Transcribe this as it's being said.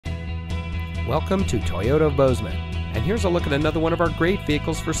Welcome to Toyota of Bozeman, and here's a look at another one of our great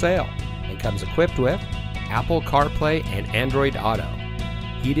vehicles for sale. It comes equipped with Apple CarPlay and Android Auto,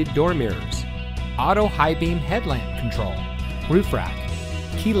 heated door mirrors, auto high beam headlamp control, roof rack,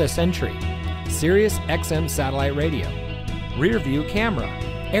 keyless entry, Sirius XM satellite radio, rear view camera,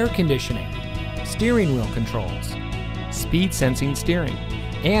 air conditioning, steering wheel controls, speed sensing steering,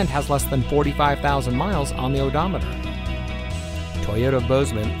 and has less than 45,000 miles on the odometer. Toyota of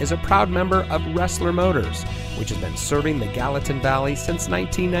Bozeman is a proud member of Ressler Motors, which has been serving the Gallatin Valley since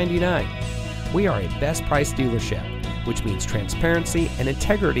 1999. We are a best price dealership, which means transparency and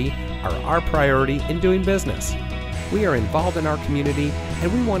integrity are our priority in doing business. We are involved in our community,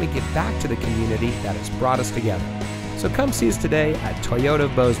 and we want to give back to the community that has brought us together. So come see us today at Toyota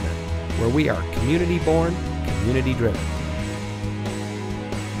of Bozeman, where we are community born, community driven.